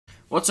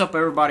What's up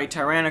everybody,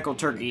 Tyrannical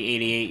Turkey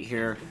 88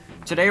 here.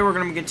 Today we're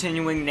going to be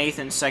continuing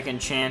Nathan's second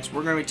chance.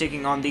 We're going to be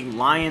taking on the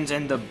Lions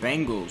and the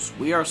Bengals.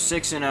 We are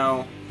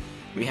 6-0.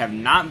 We have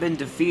not been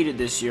defeated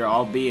this year,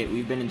 albeit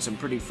we've been in some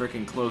pretty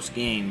freaking close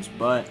games,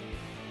 but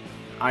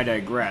I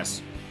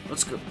digress.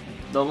 Let's go.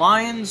 The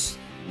Lions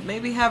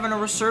maybe having a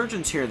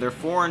resurgence here. They're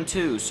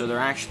 4-2, so they're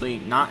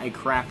actually not a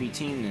crappy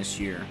team this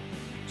year.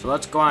 So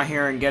let's go out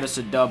here and get us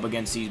a dub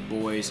against these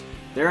boys.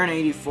 They're in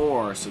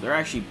 84, so they're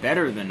actually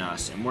better than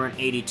us, and we're in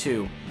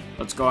 82.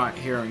 Let's go out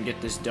here and get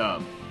this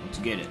dub. Let's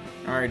get it.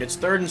 Alright, it's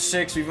 3rd and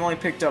 6. We've only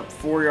picked up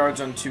 4 yards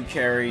on 2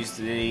 carries.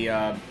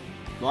 The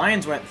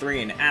Lions went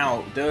 3 and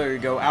out. There you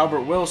go.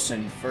 Albert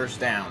Wilson, first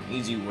down.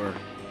 Easy work.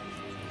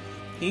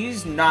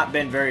 He's not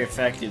been very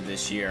effective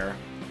this year,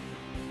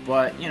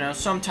 but, you know,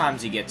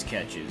 sometimes he gets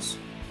catches.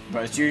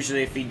 But it's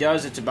usually, if he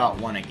does, it's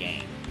about 1 a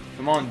game.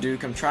 Come on,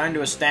 Duke. I'm trying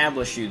to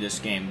establish you this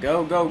game.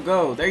 Go, go,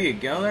 go. There you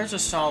go. There's a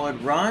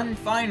solid run,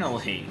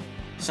 finally.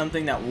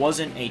 Something that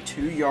wasn't a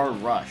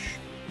 2-yard rush.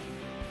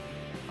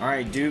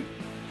 Alright, Duke.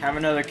 Have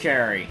another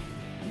carry.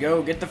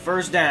 Go, get the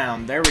first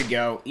down. There we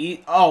go.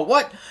 Oh,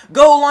 what?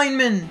 Go,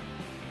 lineman!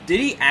 Did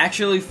he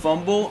actually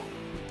fumble?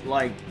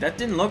 Like, that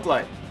didn't look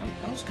like...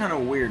 That was kind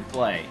of a weird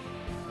play.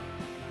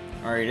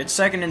 Alright, it's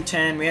 2nd and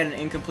 10. We had an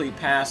incomplete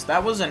pass.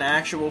 That was an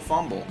actual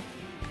fumble.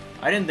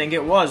 I didn't think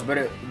it was, but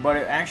it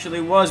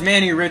actually was.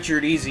 Manny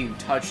Richard, easy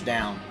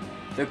touchdown.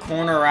 The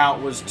corner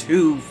route was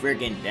too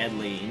freaking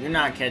deadly. You're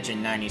not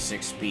catching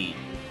 96 speed.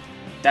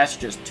 That's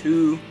just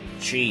too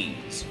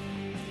cheese.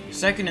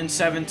 2nd and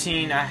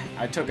 17.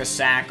 I took a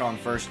sack on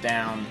first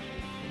down.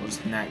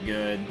 Wasn't that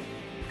good.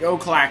 Go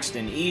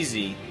Claxton,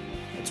 easy.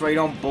 That's why you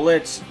don't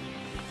blitz.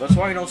 That's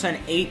why you don't send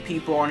 8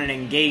 people on an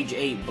engage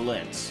 8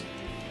 blitz.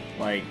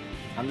 Like,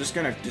 I'm just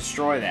gonna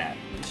destroy that.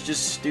 It's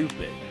just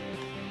stupid.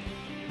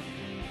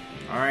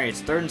 Alright,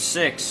 it's 3rd and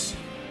 6.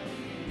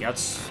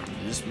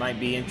 This might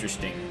be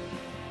interesting.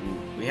 Ooh,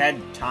 we had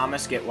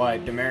Thomas get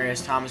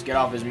Demarius Thomas get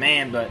off his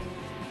man, but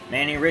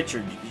Manny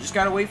Richard, you just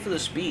gotta wait for the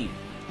speed.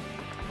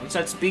 Once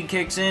that speed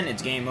kicks in,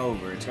 it's game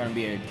over. It's gonna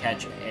be a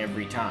catch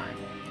every time.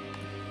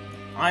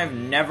 I have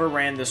never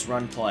ran this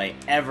run play,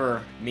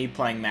 ever, me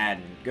playing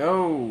Madden.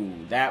 Go!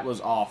 That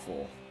was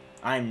awful.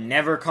 I'm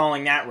never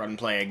calling that run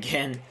play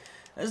again.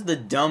 That's the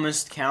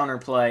dumbest counter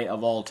play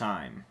of all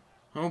time.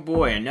 Oh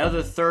boy,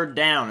 another 3rd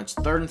down. It's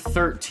 3rd and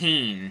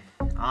 13.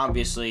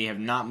 Obviously, have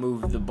not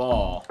moved the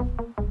ball.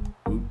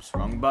 Oops,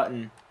 wrong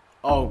button.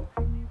 Oh,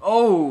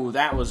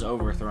 that was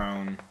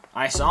overthrown.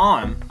 I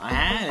saw him. I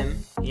had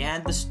him. He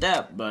had the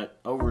step, but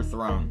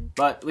overthrown.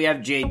 But we have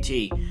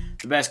JT,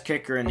 the best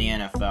kicker in the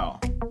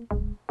NFL.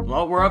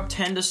 Well, we're up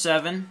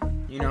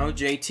 10-7. You know,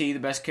 JT, the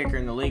best kicker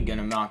in the league,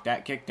 gonna knock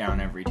that kick down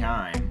every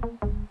time.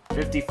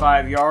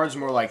 55 yards,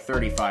 more like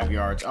 35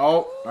 yards.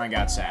 Oh, I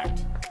got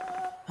sacked.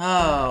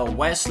 Oh,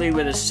 Wesley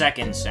with a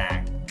 2nd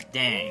sack.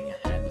 Dang,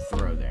 I had to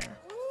throw there.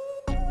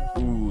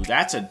 Ooh,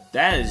 that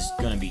is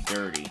gonna be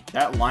dirty.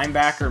 That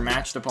linebacker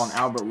matched up on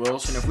Albert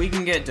Wilson. If we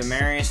can get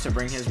Demarius to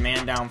bring his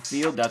man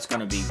downfield, that's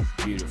gonna be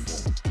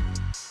beautiful.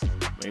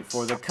 Wait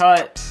for the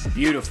cut.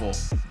 Beautiful.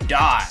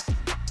 Dot.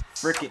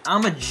 Frickin',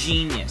 I'm a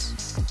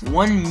genius.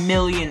 1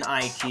 million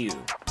IQ.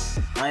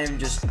 I am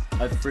just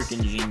a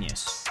freaking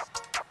genius.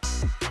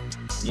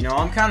 You know,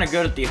 I'm kind of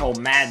good at the whole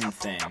Madden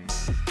thing.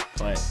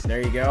 But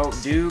there you go.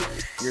 Duke,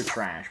 you're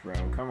trash, bro.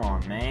 Come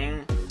on,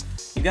 man.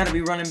 You gotta be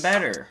running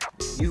better.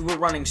 You were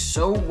running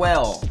so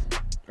well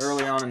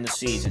early on in the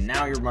season.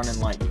 Now you're running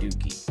like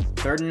Dookie.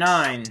 3rd and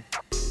 9.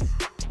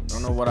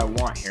 Don't know what I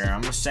want here.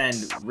 I'm gonna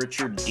send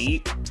Richard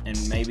deep and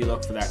maybe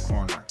look for that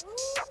corner.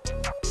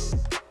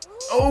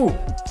 Oh,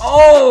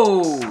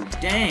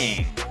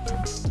 dang.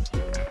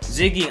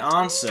 Ziggy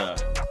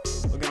Ansah.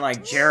 Looking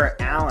like Jarrett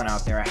Allen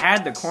out there. I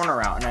had the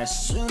corner out, and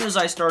as soon as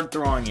I started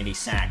throwing it, he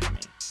sacked me.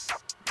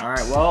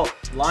 Alright, well,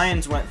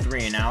 Lions went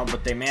 3 and out,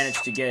 but they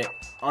managed to get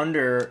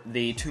under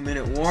the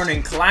 2-minute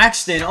warning.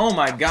 Claxton, oh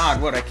my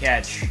god, what a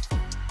catch.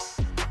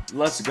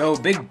 Let's go.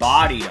 Big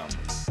bodied him.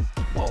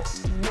 Whoa.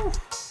 Woo.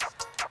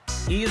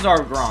 He's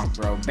our Gronk,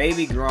 bro.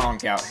 Baby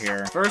Gronk out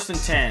here. 1st and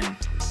 10.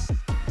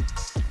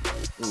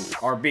 Ooh,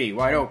 RB,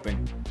 wide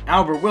open.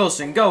 Albert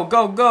Wilson, go,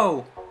 go,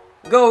 go.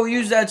 Go,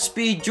 use that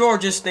speed.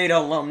 Georgia State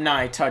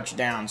alumni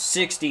touchdown.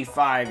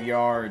 65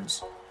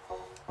 yards.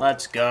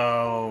 Let's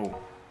go.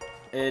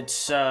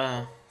 It's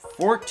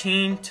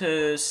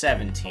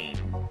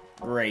 14-17.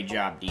 Great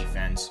job,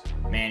 defense.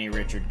 Manny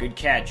Richard, good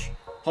catch.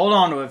 Hold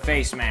on to a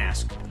face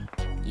mask.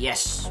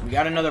 Yes, we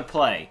got another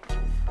play.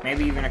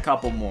 Maybe even a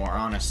couple more,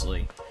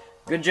 honestly.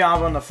 Good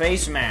job on the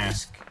face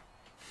mask.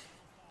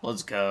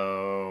 Let's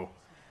go.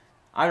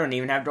 I don't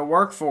even have to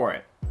work for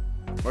it.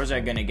 Where's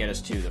that gonna get us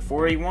to? The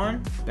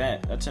 41?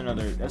 Bet. That's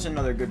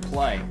another good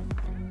play.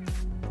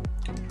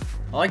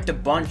 I like the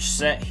bunch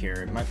set here.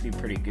 It might be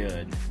pretty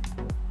good.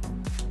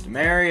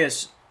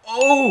 Demarius.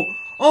 Oh,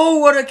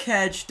 what a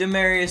catch.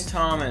 Demarius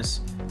Thomas.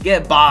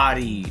 Get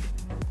bodied.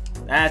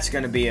 That's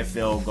going to be a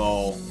field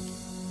goal.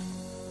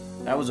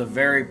 That was a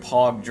very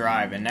pog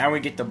drive. And now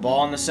we get the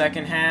ball in the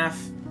second half.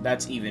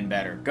 That's even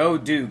better. Go,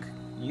 Duke.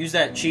 Use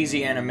that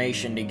cheesy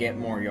animation to get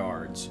more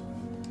yards.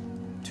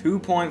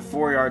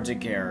 2.4 yards a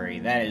carry.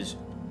 That is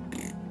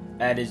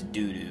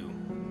doo-doo.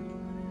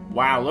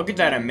 Wow, look at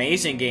that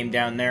amazing game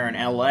down there in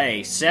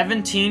LA.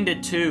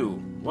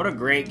 17-2. What a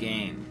great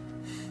game.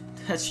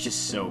 That's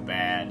just so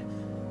bad.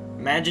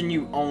 Imagine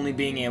you only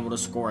being able to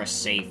score a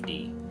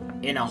safety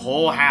in a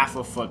whole half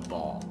of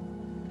football.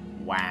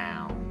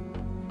 Wow.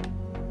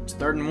 It's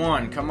 3rd and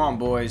 1. Come on,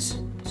 boys.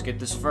 Let's get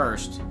this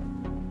first.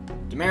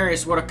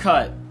 Demarius, what a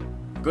cut.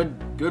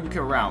 Good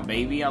route,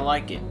 baby. I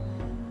like it.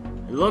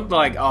 It looked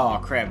like, oh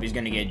crap, he's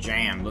gonna get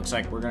jammed. Looks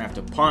like we're gonna have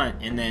to punt,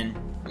 and then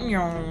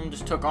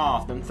just took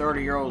off. Them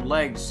 30-year-old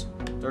legs,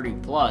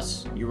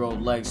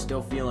 30-plus-year-old legs,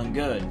 still feeling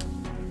good.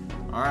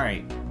 All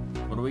right,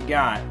 what do we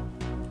got?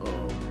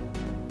 Uh-oh.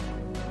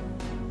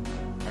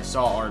 I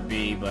saw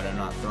RB, but I'm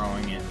not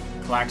throwing it.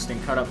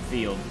 Claxton cut up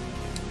field.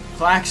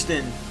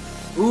 Claxton,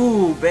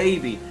 ooh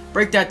baby,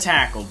 break that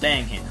tackle.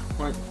 Dang it!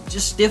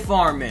 Just stiff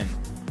arm him.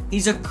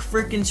 He's a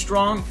freaking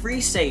strong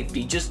free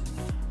safety. Just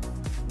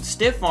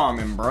stiff arm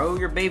him, bro.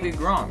 You're baby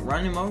Gronk.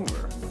 Run him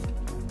over.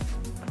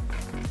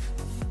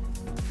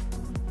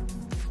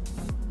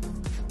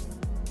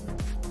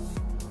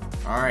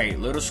 Alright,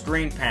 little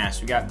screen pass.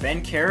 We got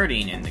Ben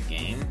Carradine in the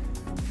game.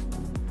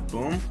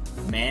 Boom.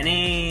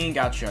 Manning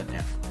got shut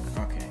down.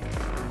 Okay.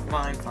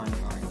 Fine.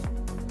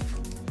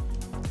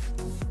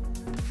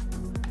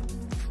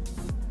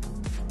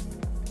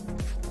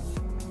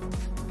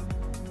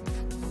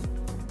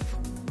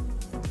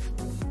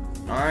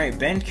 Alright,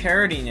 Ben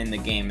Carradine in the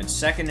game. It's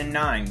 2nd and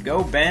 9.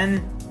 Go,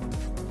 Ben.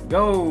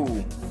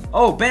 Go.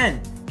 Oh,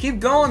 Ben. Keep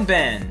going,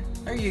 Ben.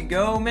 There you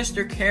go,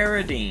 Mr.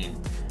 Carradine.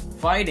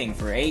 Fighting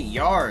for 8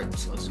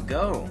 yards. Let's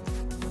go.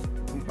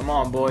 Come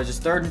on, boys. It's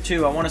 3rd and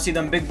 2. I want to see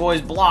them big boys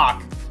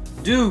block.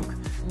 Duke.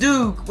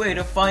 Way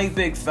to fight,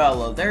 big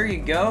fella. There you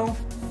go.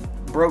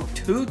 Broke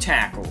 2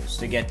 tackles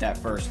to get that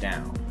first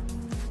down.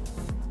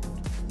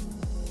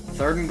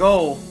 3rd and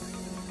goal.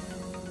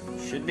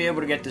 Should be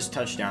able to get this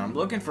touchdown. I'm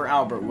looking for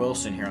Albert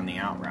Wilson here on the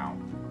out route.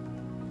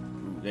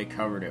 Ooh, they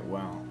covered it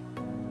well.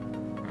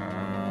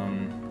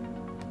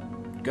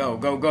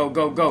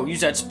 Go.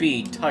 Use that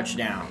speed.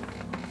 Touchdown.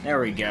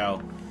 There we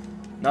go.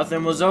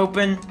 Nothing was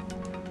open.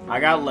 I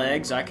got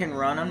legs. I can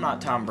run. I'm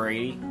not Tom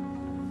Brady.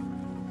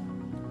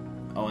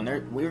 Oh,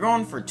 and we're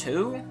going for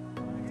 2?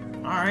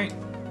 Alright.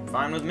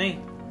 Fine with me.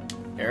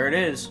 There it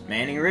is.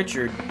 Manning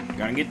Richard.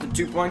 Gonna get the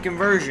 2-point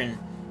conversion.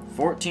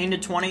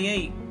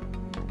 14-28.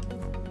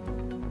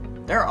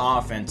 Their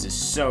offense is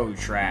so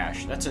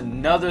trash. That's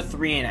another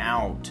 3 and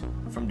out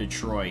from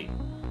Detroit.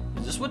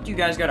 Is this what you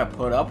guys gotta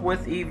put up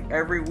with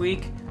every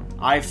week?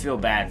 I feel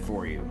bad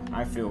for you.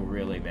 I feel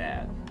really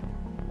bad.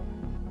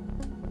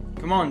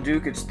 Come on,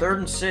 Duke. It's 3rd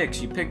and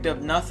 6. You picked up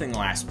nothing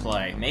last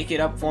play. Make it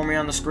up for me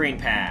on the screen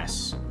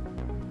pass.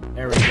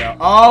 There we go.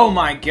 Oh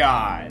my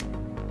god.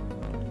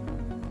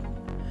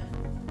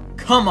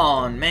 Come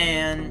on,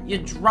 man. You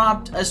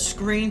dropped a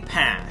screen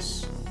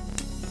pass.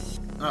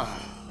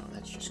 Oh,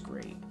 that's just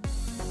great.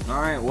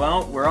 Alright,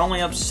 well, we're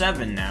only up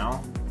 7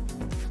 now.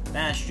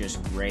 That's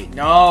just great.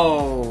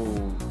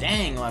 No!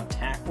 Dang, left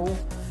tackle.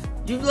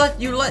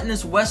 You're letting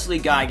this Wesley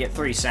guy get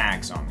 3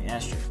 sacks on me.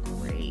 That's just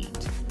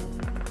great.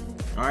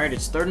 Alright,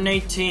 it's 3rd and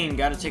 18.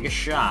 Gotta take a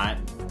shot.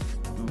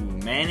 Ooh,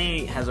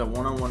 Manny has a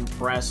one-on-one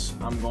press.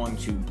 I'm going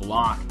to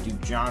block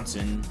Duke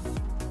Johnson.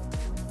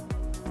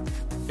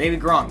 Baby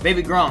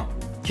Gronk.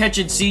 Catch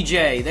it,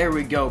 CJ. There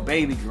we go.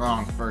 Baby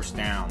Gronk, first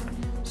down.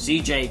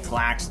 CJ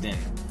Claxton.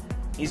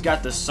 He's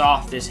got the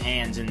softest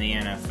hands in the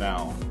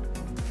NFL.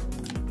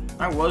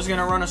 I was going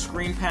to run a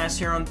screen pass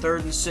here on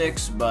 3rd and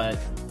 6, but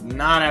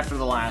not after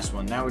the last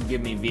one. That would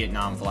give me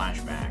Vietnam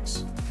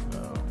flashbacks.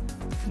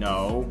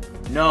 No.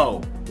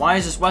 Why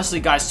is this Wesley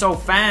guy so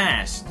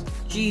fast?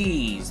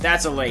 Jeez,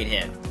 that's a late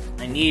hit.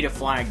 I need a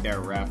flag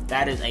there, ref.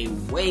 That is a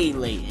way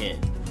late hit.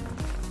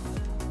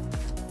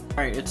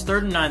 Alright, it's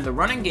 3rd and 9. The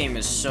running game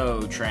is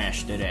so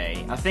trash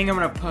today. I think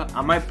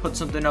I might put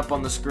something up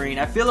on the screen.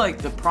 I feel like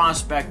the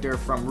prospector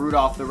from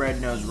Rudolph the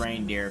Red-Nosed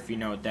Reindeer, if you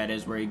know what that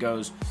is, where he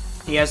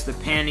has the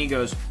pen, he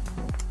goes,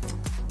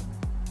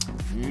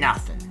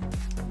 nothing.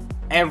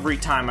 Every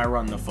time I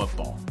run the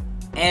football.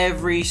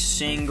 Every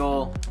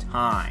single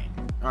time.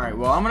 Alright,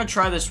 well, I'm going to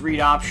try this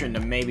read option to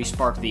maybe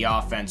spark the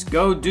offense.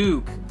 Go,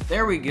 Duke.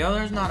 There we go.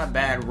 There's not a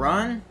bad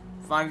run.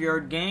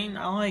 5-yard gain.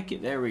 I like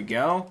it. There we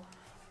go.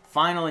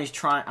 Finally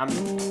trying.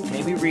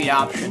 Maybe read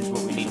options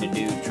what we need to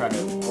do to try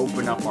to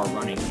open up our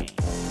running game.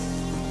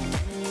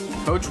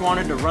 Coach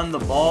wanted to run the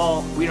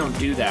ball. We don't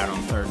do that on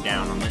 3rd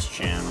down on this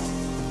channel.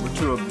 We're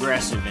too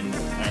aggressive in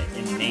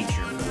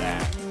nature for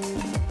that.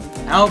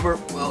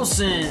 Albert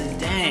Wilson.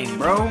 Dang,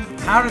 bro.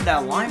 How did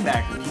that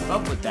linebacker keep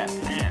up with that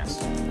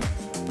pass?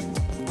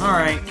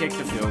 Alright, kick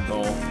the field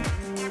goal.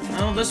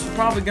 Well, this is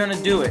probably going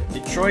to do it.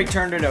 Detroit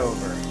turned it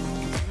over.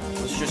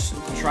 Let's just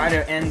try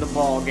to end the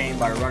ball game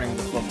by running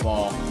the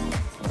football.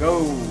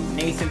 Go,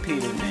 Nathan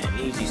Peterman.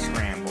 Easy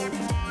scramble.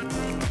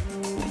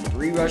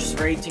 3 rushes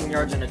for 18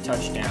 yards and a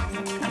touchdown.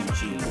 That's kind of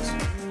cheese.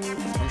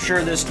 I'm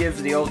sure this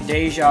gives the old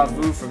deja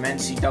vu from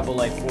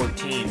NCAA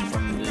 14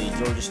 from the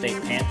Georgia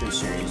State Panthers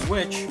series,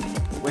 which,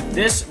 with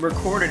this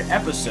recorded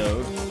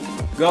episode,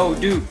 go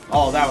Duke.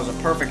 Oh, that was a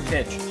perfect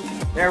pitch.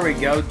 There we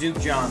go, Duke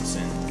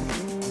Johnson.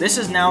 This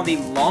is now the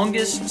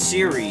longest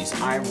series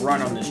I've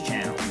run on this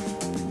channel.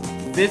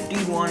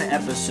 51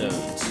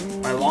 episodes.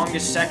 My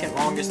longest, second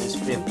longest is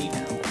 50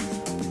 now.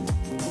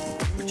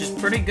 Which is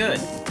pretty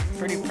good.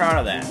 Pretty proud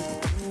of that.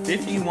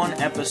 51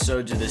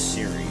 episodes of this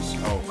series.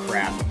 Oh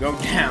crap. Go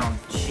down.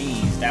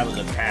 Jeez, that was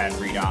a bad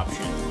read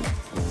option.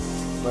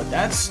 But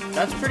that's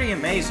pretty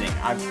amazing.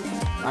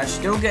 I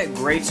still get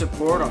great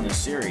support on this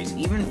series,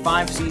 even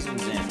 5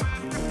 seasons in.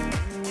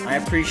 I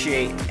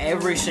appreciate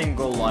every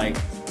single like.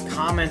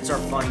 Comments are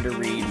fun to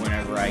read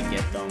whenever I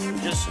get them.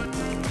 Just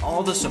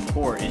all the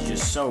support is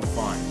just so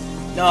fun.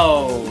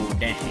 No,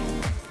 dang.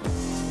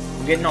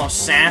 I'm getting all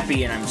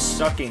sappy and I'm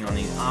sucking on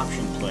these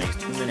option plays.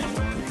 2-minute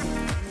warning.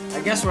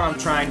 I guess what I'm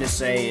trying to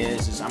say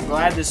is I'm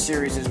glad this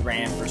series has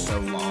ran for so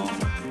long.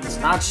 It's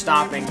not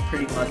stopping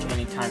pretty much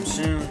anytime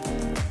soon,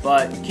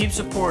 but keep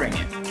supporting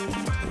it.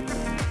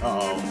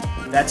 Uh-oh.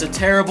 That's a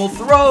terrible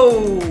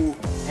throw!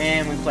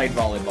 And we played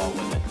volleyball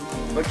with it.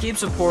 But keep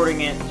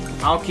supporting it.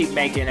 I'll keep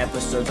making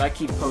episodes. I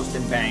keep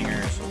posting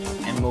bangers.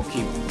 And we'll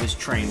keep this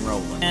train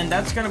rolling. And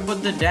that's going to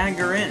put the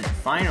dagger in,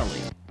 finally.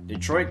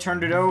 Detroit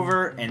turned it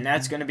over, and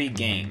that's going to be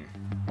game.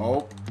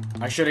 Oh,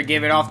 I should have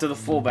gave it off to the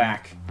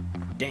fullback.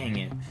 Dang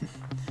it.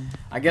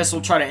 I guess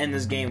we'll try to end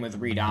this game with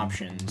read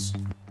options.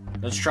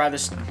 Let's try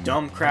this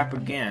dumb crap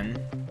again.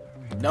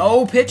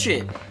 No, pitch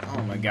it!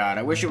 Oh my god,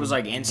 I wish it was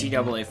like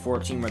NCAA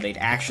 14 where they'd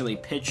actually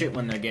pitch it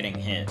when they're getting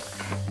hit.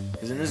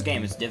 Because in this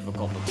game, it's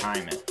difficult to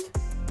time it.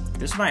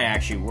 This might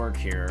actually work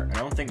here. I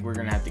don't think we're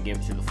going to have to give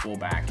it to the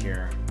fullback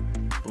here.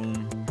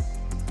 Boom.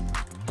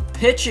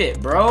 Pitch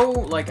it, bro!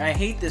 Like, I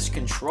hate this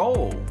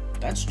control.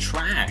 That's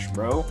trash,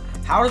 bro.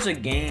 How does a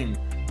game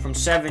from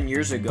 7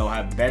 years ago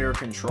have better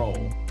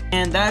control?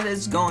 And that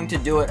is going to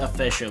do it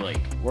officially.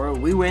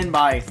 We win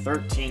by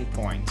 13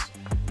 points.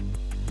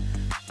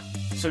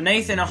 So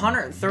Nathan,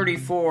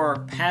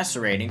 134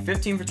 passer rating,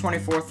 15 for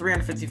 24,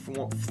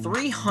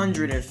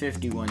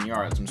 351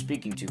 yards. I'm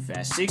speaking too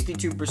fast.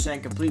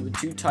 62% complete with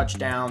 2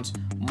 touchdowns.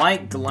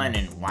 Mike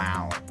Glennon,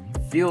 wow.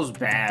 Feels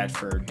bad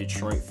for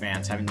Detroit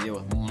fans having to deal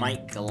with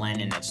Mike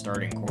Glennon at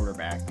starting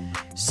quarterback.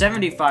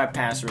 75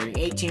 passer rating,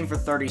 18 for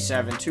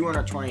 37,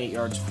 228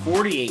 yards,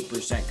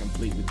 48%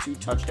 complete with 2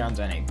 touchdowns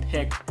and a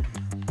pick.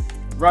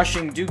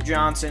 Rushing, Duke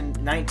Johnson,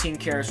 19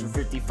 carries for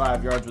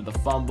 55 yards with a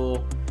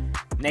fumble.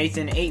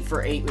 Nathan, 8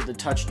 for 8 with a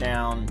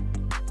touchdown.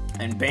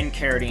 And Ben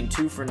Carradine,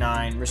 2 for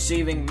 9.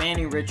 Receiving,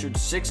 Manny Richards,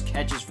 6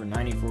 catches for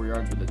 94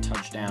 yards with a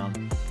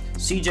touchdown.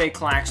 CJ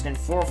Claxton,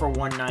 4 for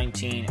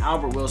 119.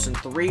 Albert Wilson,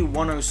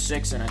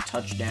 106 and a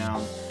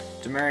touchdown.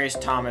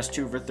 Demarius Thomas,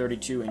 2 for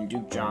 32. And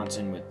Duke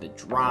Johnson with the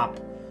drop.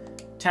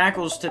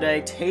 Tackles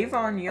today,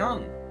 Tavon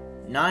Young,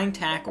 9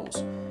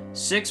 tackles.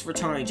 6 for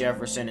Tony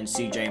Jefferson and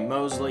CJ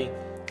Mosley.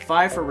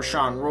 5 for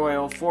Rashawn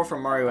Royal, 4 for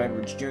Mario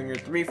Edwards Jr.,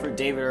 3 for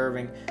David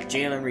Irving,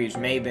 Jalen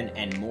Reeves-Maybin,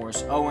 and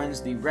Morris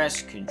Owens. The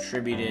rest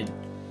contributed.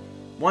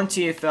 1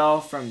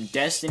 TFL from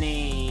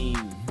Destiny.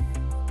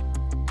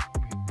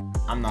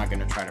 I'm not going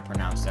to try to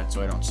pronounce that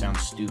so I don't sound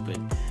stupid.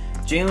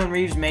 Jalen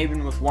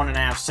Reeves-Maybin with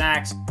 1.5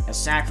 sacks, a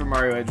sack for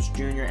Mario Edwards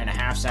Jr., and a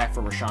half sack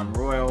for Rashawn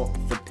Royal.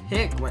 The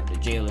pick went to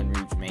Jalen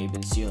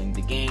Reeves-Maybin, sealing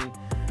the game.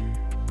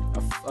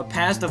 A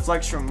pass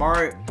deflection from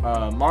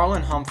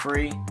Marlon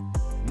Humphrey,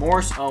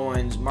 Morris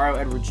Owens, Mario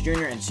Edwards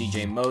Jr., and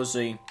CJ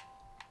Mosley.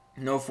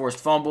 No forced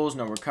fumbles,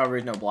 no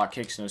recoveries, no block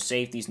kicks, no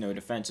safeties, no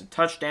defensive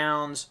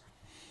touchdowns.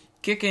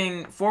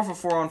 Kicking, 4 for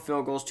 4 on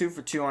field goals, 2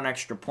 for 2 on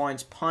extra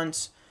points.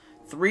 Punts,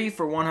 3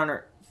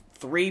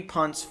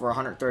 punts for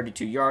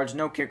 132 yards,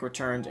 no kick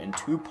returns, and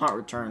 2 punt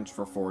returns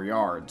for 4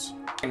 yards.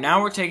 And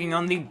now we're taking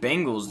on the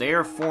Bengals. They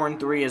are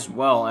 4-3 as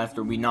well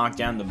after we knocked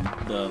down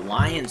the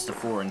Lions to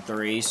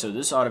 4-3, so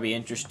this ought to be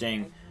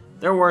interesting.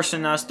 They're worse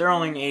than us. They're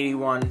only in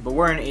 81, but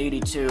we're in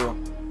 82.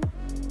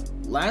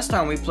 Last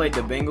time we played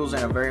the Bengals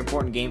in a very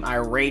important game, I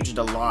raged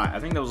a lot.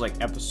 I think that was like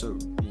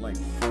episode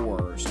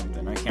 4 or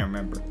something. I can't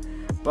remember.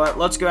 But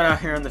let's go out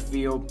here in the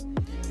field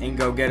and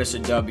go get us a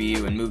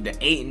W and move to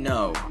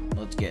 8-0.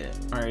 Let's get it.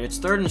 All right, it's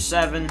 3rd and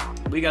 7.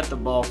 We got the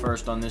ball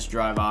first on this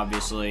drive,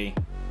 obviously.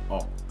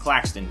 Oh,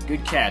 Claxton,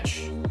 good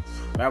catch.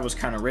 That was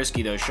kind of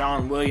risky, though.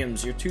 Sean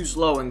Williams, you're too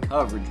slow in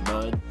coverage,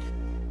 bud.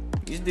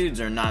 These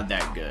dudes are not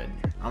that good.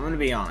 I'm going to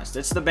be honest.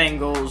 It's the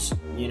Bengals.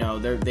 You know,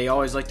 they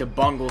always like to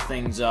bungle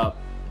things up.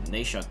 And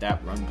they shut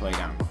that run play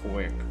down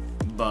quick.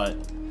 But,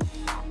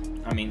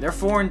 I mean, they're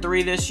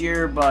 4-3 this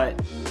year, but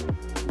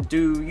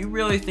do you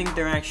really think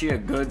they're actually a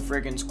good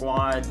friggin'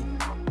 squad?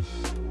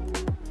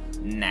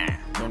 Nah,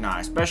 they're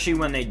not. Especially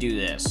when they do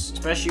this.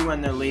 Especially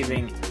when they're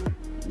leaving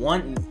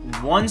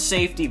one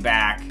safety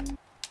back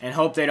and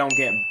hope they don't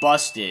get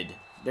busted.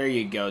 There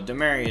you go.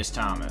 Demarius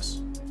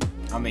Thomas.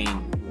 I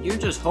mean, you're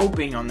just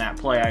hoping on that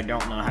play I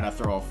don't know how to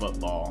throw a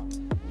football.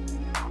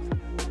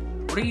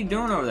 What are you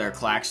doing over there,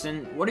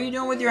 Claxton? What are you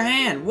doing with your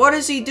hand? What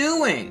is he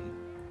doing?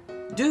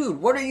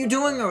 Dude, what are you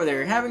doing over there?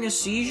 You're having a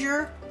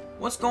seizure?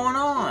 What's going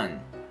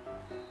on?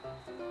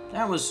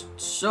 That was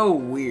so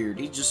weird.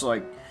 He's just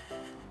like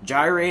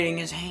gyrating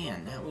his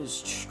hand. That was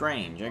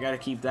strange. I gotta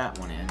keep that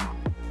one in.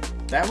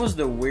 That was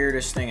the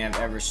weirdest thing I've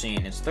ever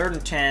seen. It's 3rd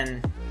and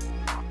 10.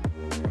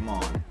 Come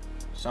on.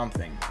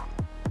 Something.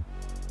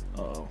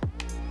 Uh-oh.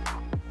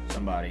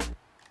 Somebody.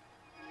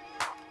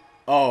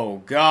 Oh,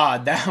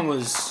 God. That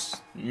was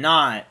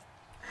not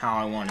how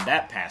I wanted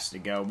that pass to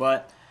go.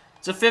 But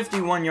it's a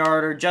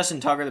 51-yarder. Justin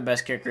Tucker, the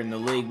best kicker in the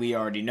league. We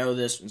already know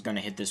this. Is going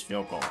to hit this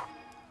field goal.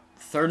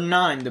 3rd and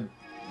 9.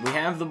 We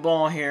have the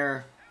ball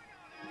here.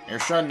 They're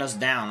shutting us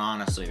down,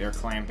 honestly. They're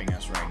clamping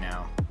us right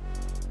now.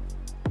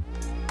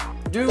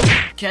 Dude,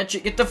 catch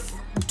it. Get the...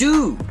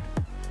 Dude!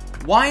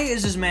 Why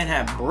does this man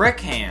have brick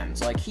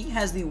hands? Like, he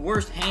has the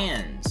worst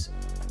hands.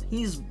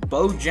 He's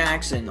Bo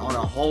Jackson on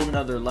a whole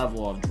nother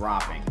level of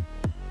dropping.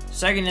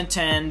 2nd and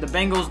 10. The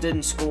Bengals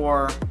didn't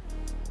score.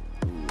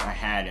 Ooh, I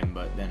had him,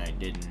 but then I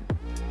didn't.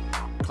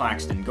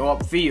 Claxton, go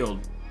upfield.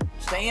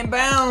 Stay in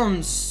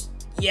bounds!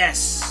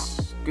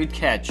 Yes! Good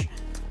catch.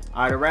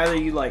 I'd rather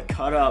you, like,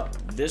 cut up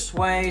this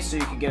way so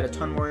you can get a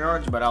ton more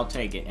yards, but I'll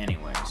take it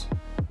anyways.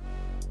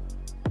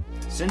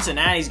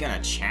 Cincinnati's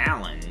gonna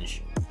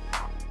challenge.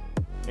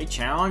 They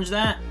challenged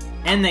that?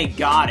 And they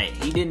got it.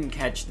 He didn't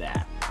catch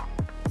that.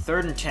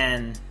 3rd and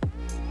 10.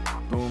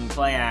 Boom,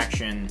 play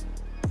action.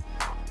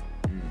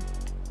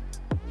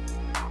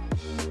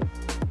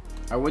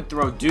 I would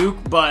throw Duke,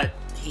 but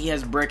he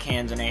has brick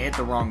hands and I hit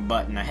the wrong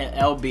button. I hit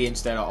LB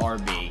instead of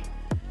RB.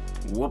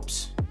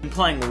 Whoops. I'm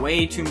playing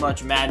way too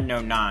much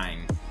Madden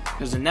 09.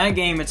 Because in that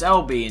game, it's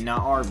LB and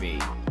not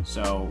RB.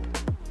 So,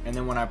 and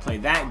then when I play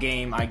that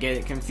game, I get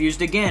it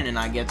confused again and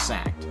I get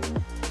sacked.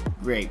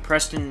 Great.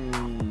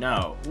 Preston,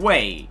 no.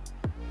 Wait.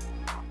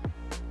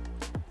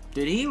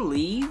 Did he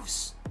leave?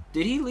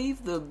 Did he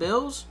leave the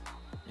Bills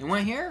and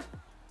went here?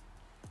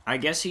 I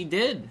guess he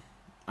did.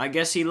 I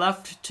guess he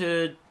left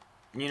to,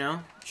 you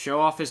know, show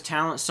off his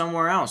talent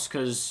somewhere else.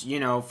 Because, you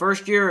know,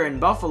 first year in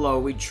Buffalo,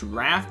 we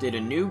drafted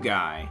a new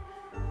guy.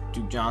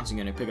 Duke Johnson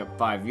going to pick up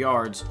 5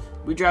 yards.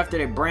 We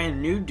drafted a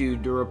brand new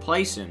dude to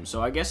replace him.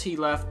 So I guess he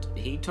left.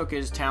 He took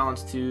his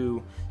talents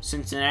to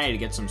Cincinnati to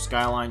get some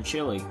Skyline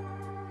chili,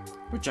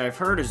 which I've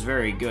heard is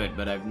very good,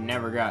 but I've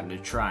never gotten to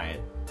try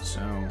it.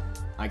 So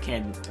I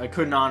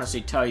couldn't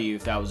honestly tell you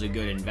if that was a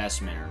good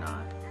investment or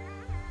not.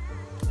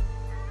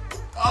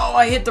 Oh,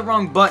 I hit the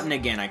wrong button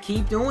again. I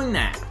keep doing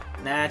that.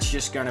 That's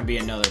just going to be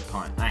another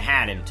punt. I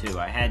had him too.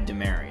 I had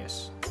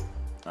Demarius.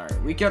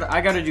 Alright,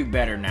 I gotta do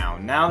better now.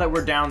 Now that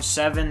we're down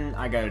 7,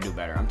 I gotta do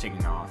better. I'm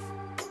taking off.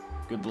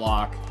 Good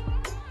block.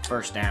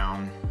 First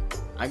down.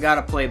 I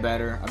gotta play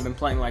better. I've been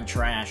playing like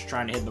trash,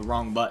 trying to hit the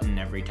wrong button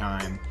every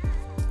time.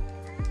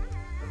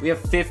 We have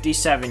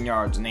 57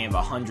 yards and they have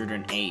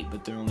 108,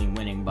 but they're only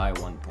winning by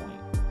 1 point.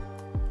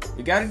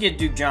 We gotta get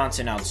Duke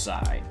Johnson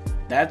outside.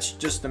 That's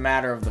just a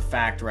matter of the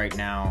fact right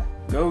now.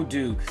 Go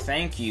Duke.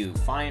 Thank you.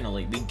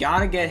 Finally. We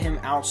gotta get him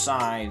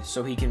outside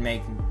so he can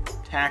make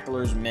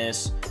tacklers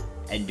miss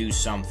and do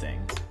something.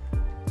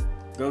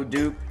 Go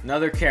Duke.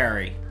 Another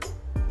carry.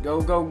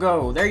 Go, go,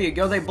 go. There you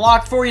go. They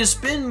blocked for you.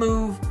 Spin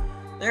move.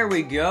 There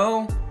we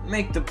go.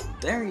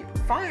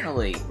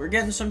 Finally. We're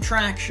getting some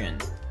traction.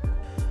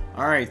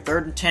 Alright,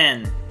 3rd and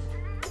 10.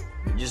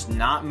 They're just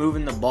not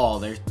moving the ball.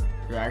 They're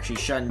actually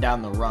shutting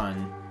down the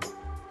run.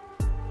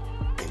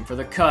 Waiting for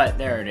the cut.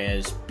 There it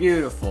is.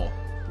 Beautiful.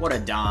 What a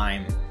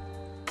dime.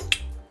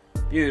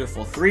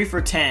 Beautiful. 3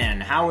 for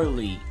 10. How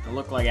elite. I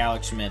look like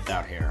Alex Smith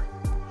out here.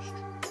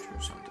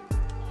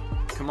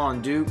 Come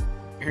on, Duke.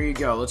 Here you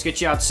go. Let's get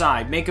you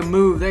outside. Make a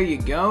move. There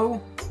you go.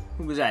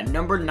 Who was that?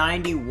 Number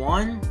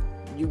 91?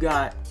 You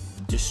got...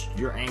 just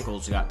your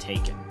ankles got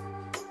taken.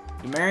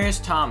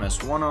 Demarius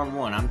Thomas,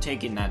 one-on-one. I'm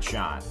taking that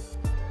shot.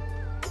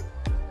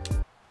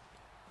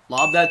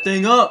 Lob that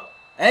thing up.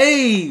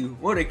 Hey!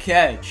 What a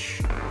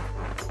catch.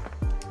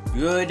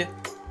 Good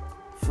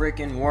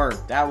freaking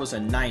work. That was a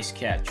nice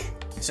catch.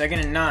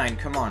 2nd and 9.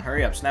 Come on.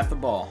 Hurry up. Snap the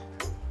ball.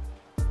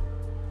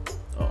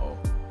 Uh-oh.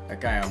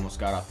 That guy almost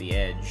got off the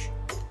edge.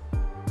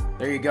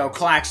 There you go,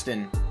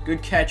 Claxton.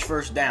 Good catch,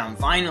 first down.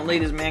 Finally,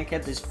 this man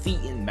kept his feet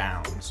in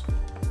bounds.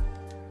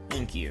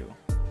 Thank you.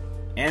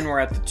 And we're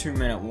at the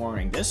 2-minute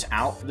warning.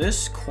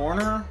 This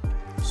corner,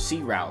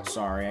 C route,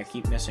 sorry, I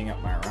keep messing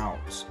up my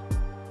routes.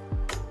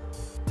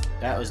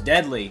 That was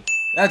deadly.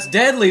 That's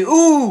deadly.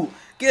 Ooh,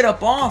 get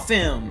up off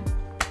him.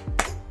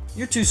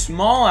 You're too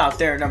small out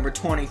there, number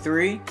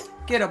 23.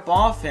 Get up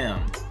off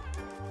him.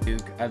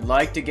 Duke, I'd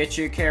like to get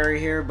you a carry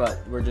here,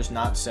 but we're just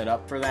not set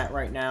up for that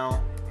right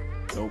now.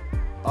 Nope.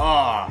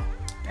 Oh,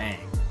 dang.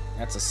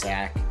 That's a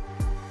sack.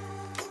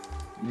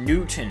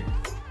 Newton.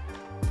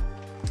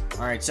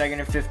 Alright, 2nd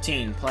and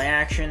 15. Play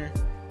action.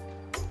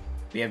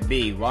 We have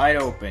B, wide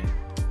open.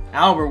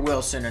 Albert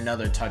Wilson,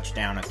 another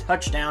touchdown. A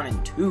touchdown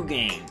in 2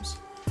 games.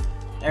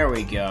 There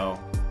we go.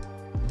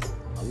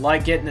 I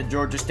like getting the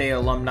Georgia State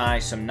alumni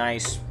some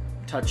nice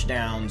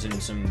touchdowns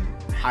and some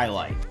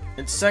highlight.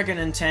 It's 2nd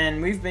and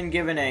 10. We've been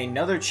given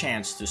another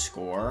chance to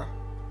score.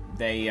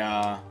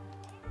 The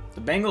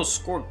Bengals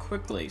scored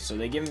quickly, so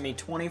they've given me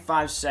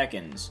 25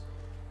 seconds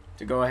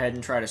to go ahead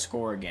and try to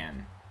score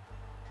again.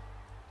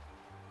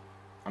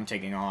 I'm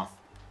taking off.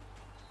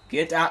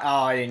 Get out.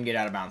 Oh, I didn't get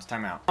out of bounds.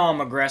 Timeout. Oh,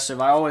 I'm aggressive.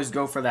 I always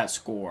go for that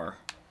score.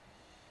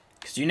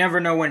 Because you never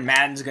know when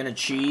Madden's going to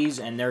cheese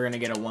and they're going to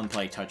get a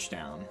one-play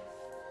touchdown.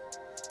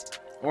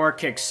 Or a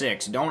kick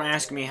 6. Don't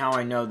ask me how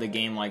I know the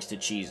game likes to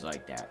cheese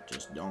like that.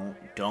 Just don't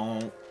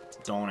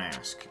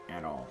ask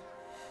at all.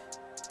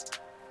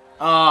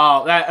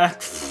 Oh,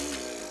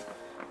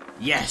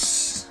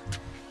 yes.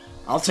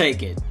 I'll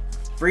take it.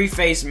 Free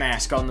face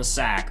mask on the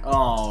sack.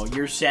 Oh,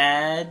 you're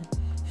sad?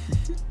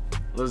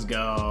 Let's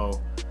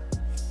go.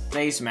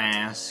 Face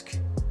mask.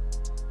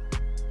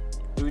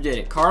 Who did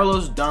it?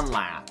 Carlos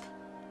Dunlap.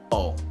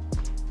 Oh.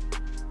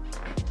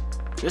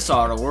 This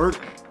ought to work.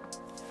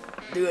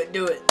 Do it,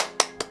 do it.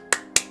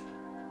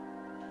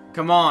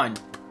 Come on.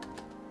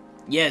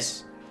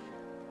 Yes.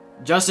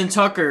 Justin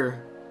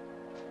Tucker.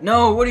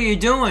 No, what are you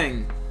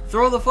doing?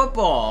 Throw the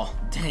football.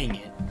 Dang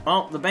it.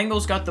 Well, the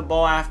Bengals got the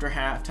ball after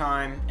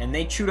halftime, and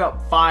they chewed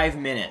up 5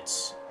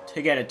 minutes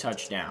to get a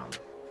touchdown.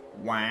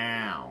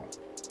 Wow.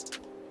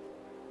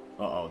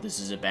 Uh-oh, this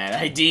is a bad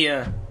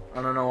idea.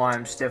 I don't know why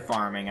I'm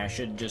stiff-arming. I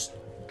should just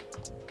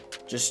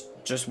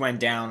went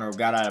down or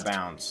got out of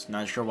bounds.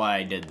 Not sure why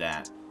I did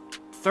that.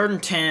 3rd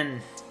and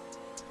 10.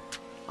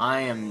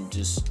 I am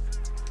just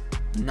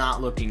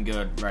not looking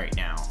good right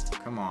now.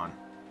 Come on.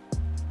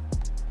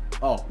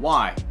 Oh,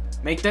 why?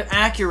 Make the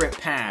accurate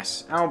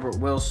pass. Albert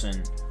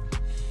Wilson.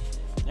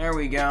 There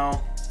we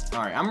go.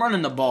 Alright, I'm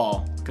running the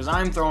ball because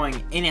I'm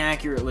throwing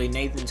inaccurately.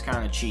 Nathan's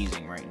kind of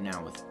cheesing right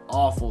now with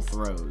awful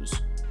throws.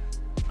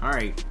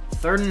 Alright,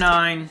 3rd and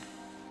 9.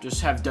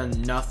 Just have done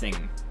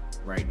nothing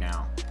right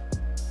now.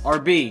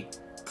 RB.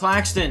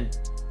 Claxton.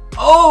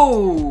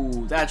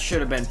 Oh! That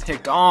should have been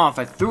picked off.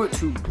 I threw it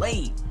too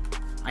late.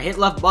 I hit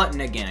left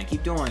button again. I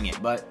keep doing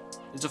it, but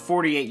it's a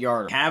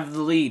 48-yarder. Have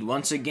the lead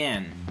once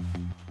again.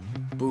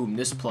 Boom,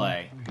 this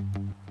play.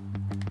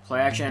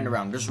 Play action end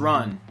around. Just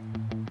run.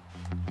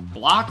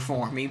 Block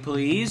for me,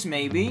 please,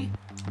 maybe.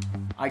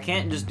 I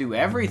can't just do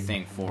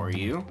everything for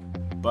you,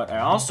 but I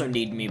also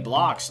need me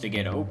blocks to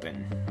get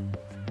open.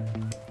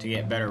 To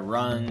get better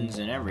runs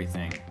and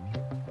everything.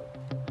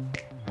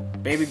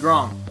 Baby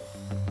Gronk.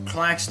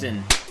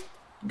 Claxton.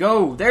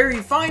 Go! There he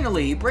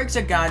finally breaks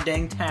a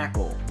goddamn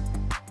tackle.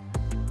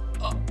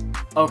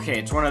 Okay,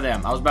 it's one of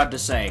them. I was about to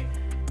say,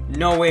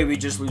 no way we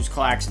just lose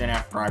Claxton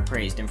after I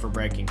praised him for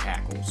breaking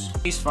tackles.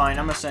 He's fine.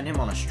 I'm going to send him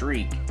on a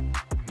streak.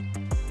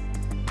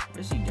 What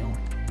is he doing?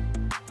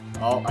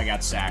 Oh, I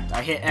got sacked.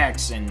 I hit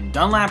X, and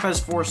Dunlap has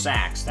 4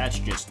 sacks. That's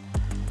just...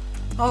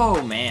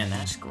 Oh, man,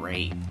 that's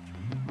great.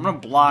 I'm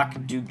going to block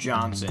Duke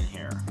Johnson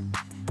here.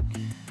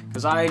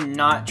 Because I'm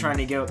not trying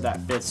to give up that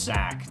 5th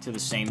sack to the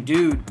same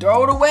dude.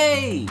 Throw it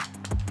away!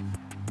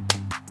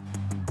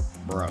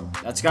 Bro,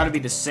 that's got to be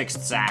the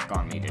 6th sack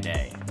on me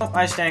today. Oh,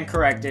 I stand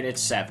corrected.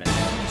 It's 7.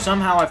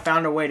 Somehow I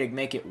found a way to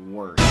make it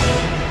worse.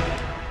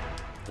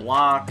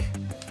 Block.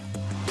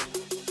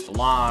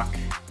 Block.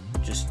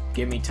 Just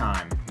give me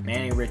time.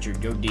 Manny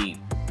Richard, go deep.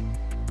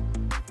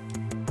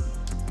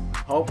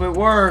 Hope it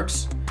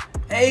works.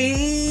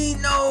 Hey,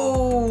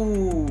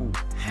 no!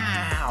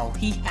 How?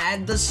 He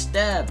had the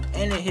step,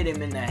 and it hit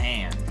him in the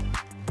hand.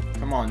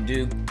 Come on,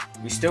 Duke.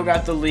 We still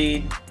got the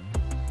lead.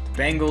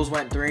 The Bengals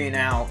went 3 and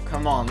out.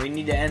 Come on, we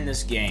need to end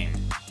this game.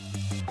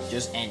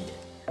 Just end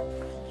it.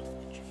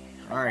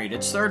 Alright,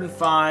 it's 3rd and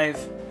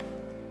 5.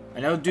 I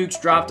know Duke's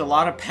dropped a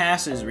lot of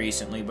passes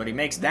recently, but he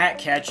makes that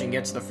catch and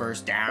gets the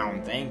 1st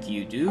down. Thank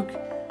you, Duke.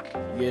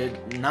 You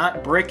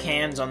not brick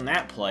hands on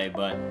that play,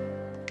 but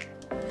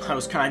I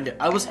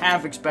was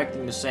half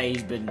expecting to say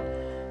he's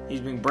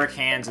been brick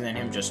hands and then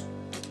him just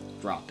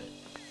drop it.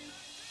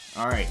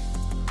 Alright.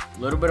 A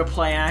little bit of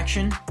play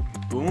action.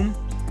 Boom.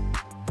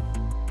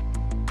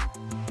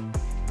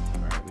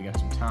 Alright, we got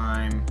some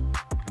time.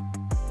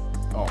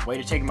 Oh, way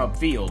to take him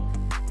upfield.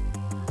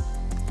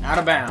 Out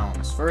of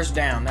bounds. 1st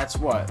down. That's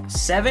what?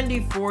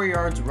 74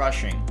 yards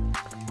rushing.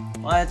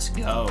 Let's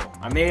go.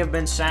 I may have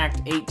been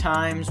sacked 8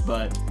 times,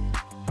 but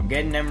I'm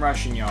getting them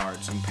rushing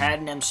yards. I'm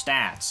padding them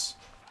stats.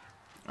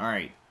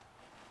 Alright.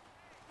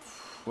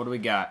 What do we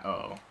got?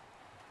 Uh-oh.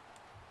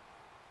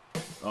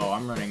 Oh,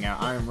 I'm running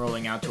out. I'm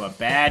rolling out to a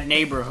bad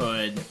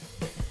neighborhood.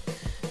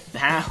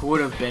 That would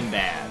have been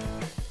bad.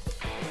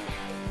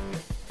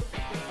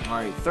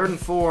 Alright, 3rd and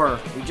 4.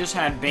 I just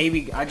had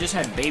baby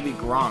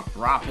Gronk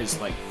drop his,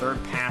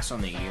 3rd pass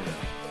on the year.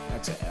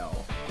 That's an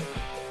L.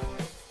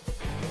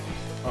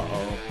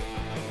 Uh-oh.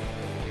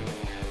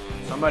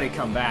 Somebody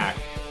come back.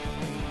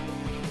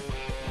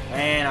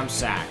 And I'm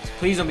sacked.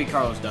 Please don't be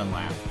Carlos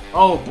Dunlap.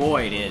 Oh,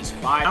 boy, it is.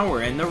 5. Now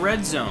we're in the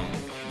red zone.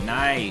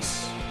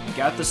 Nice. We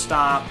got the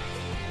stop,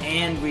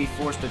 and we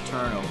forced a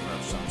turnover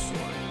of some sort.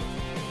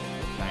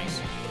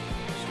 Nice.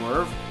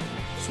 Swerve.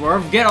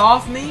 Swerve, get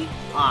off me!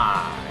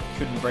 Ah, I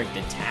couldn't break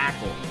the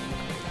tackle.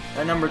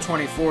 That number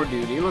 24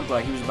 dude, he looked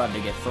like he was about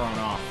to get thrown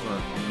off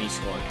for me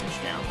score a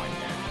touchdown like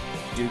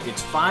that. Duke,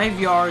 it's 5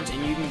 yards,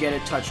 and you can get a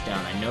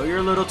touchdown. I know you're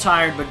a little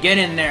tired, but get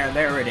in there.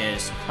 There it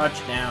is.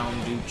 Touchdown,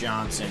 Duke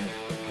Johnson.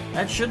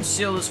 That should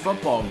seal this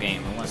football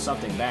game unless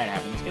something bad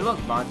happens. Hey, look,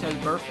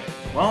 Vontaze perfect.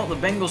 Well, the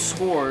Bengals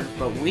scored,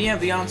 but we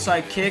have the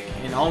onside kick,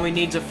 and all we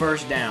need is a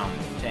first down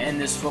to end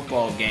this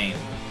football game.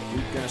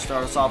 Duke's going to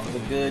start us off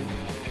with a good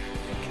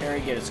carry,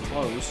 get us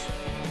close.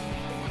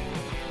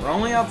 We're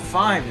only up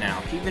 5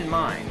 now, keep in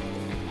mind.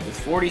 With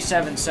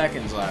 47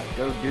 seconds left.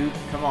 Go Duke,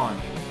 come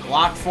on.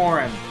 Block for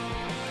him.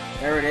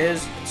 There it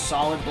is,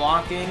 solid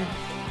blocking.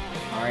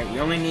 Alright, we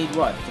only need,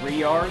 what, 3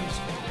 yards?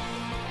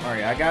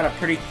 Alright, I got a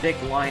pretty thick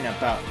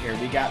lineup out here.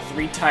 We got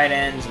 3 tight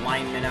ends,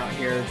 linemen out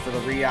here for the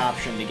read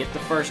option to get the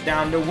first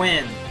down to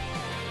win.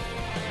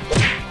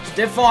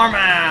 Stiff arm,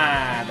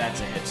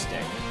 that's a hit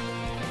stick.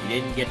 We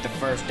didn't get the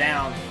first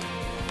down.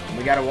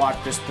 We got to watch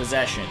this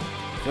possession.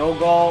 Field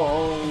goal,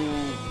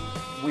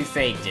 oh, we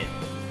faked it.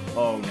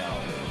 Oh no.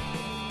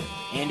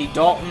 Andy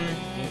Dalton,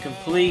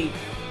 incomplete.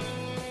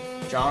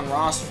 John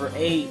Ross for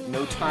 8,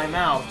 no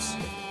timeouts.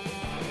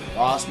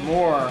 Ross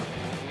Moore.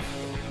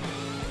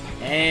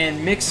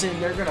 And Mixon,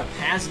 they're going to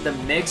pass it to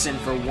Mixon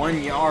for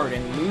 1 yard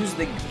and lose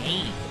the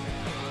game.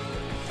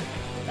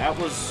 That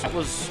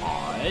was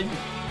odd.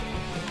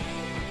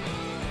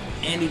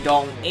 Andy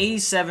Dalton,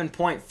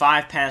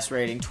 87.5 pass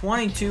rating,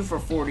 22 for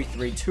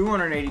 43,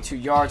 282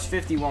 yards,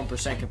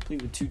 51%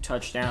 complete with 2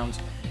 touchdowns.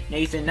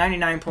 Nathan,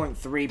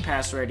 99.3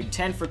 pass rating,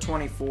 10 for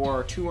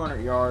 24,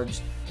 200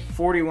 yards,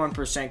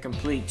 41%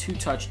 complete, 2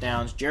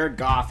 touchdowns. Jared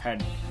Goff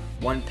had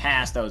 1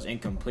 pass that was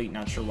incomplete,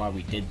 not sure why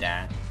we did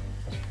that.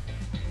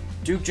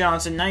 Duke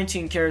Johnson,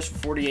 19 carries for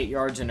 48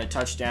 yards and a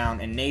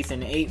touchdown, and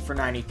Nathan, 8 for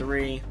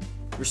 93.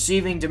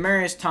 Receiving,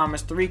 Demaryius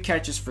Thomas, 3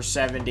 catches for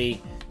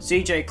 70.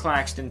 CJ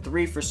Claxton,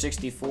 3 for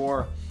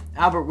 64.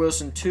 Albert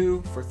Wilson,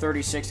 2 for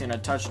 36 and a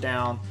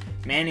touchdown.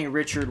 Manny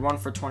Richard, 1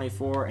 for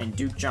 24. And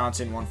Duke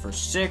Johnson, 1 for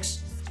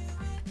 6.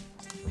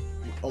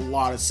 A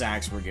lot of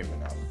sacks were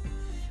given up.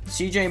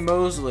 CJ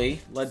Mosley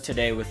led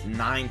today with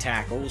 9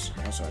 tackles.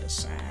 Also had a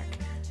sack.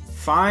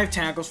 5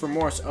 tackles for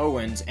Morris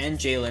Owens and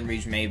Jalen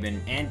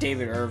Reeves-Maybin and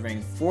David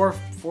Irving. 4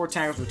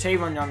 tackles for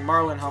Tavon Young,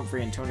 Marlon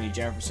Humphrey, and Tony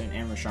Jefferson,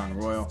 and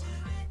Rashawn Royal.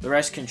 The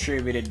rest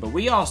contributed, but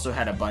we also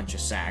had a bunch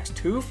of sacks.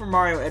 2 for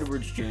Mario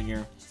Edwards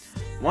Jr.,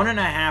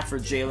 1.5 for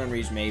Jalen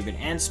Reeves-Maybin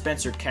and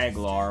Spencer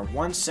Keglar,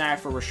 1 sack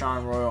for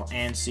Rashawn Royal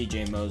and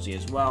CJ Mosley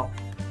as well.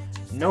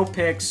 No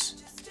picks.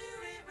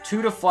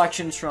 2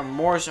 deflections from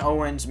Morris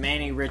Owens,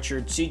 Manny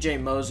Richard,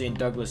 CJ Mosley, and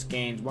Douglas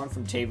Gaines. 1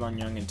 from Tavon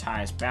Young and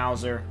Tyus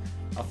Bowser.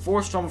 A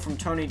forced fumble from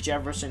Tony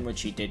Jefferson,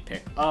 which he did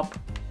pick up.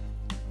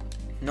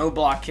 No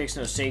block kicks,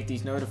 no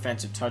safeties, no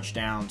defensive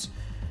touchdowns.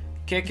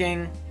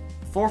 Kicking,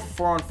 4 for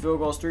 4 on field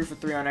goals, 3 for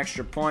 3 on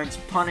extra points.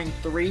 Punting,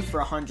 3 for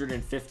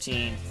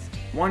 115.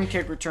 1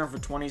 kick return for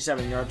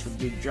 27 yards from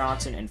Duke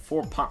Johnson, and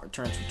 4 punt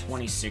returns for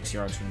 26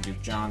 yards from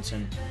Duke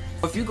Johnson.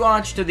 If you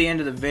watched to the end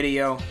of the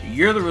video,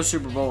 you're the real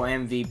Super Bowl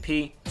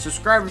MVP.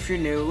 Subscribe if you're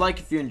new, like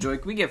if you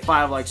enjoyed. Can we get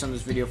 5 likes on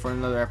this video for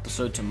another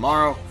episode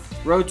tomorrow?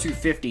 Road to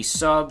 50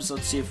 subs.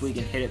 Let's see if we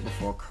can hit it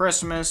before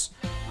Christmas.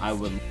 I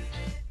would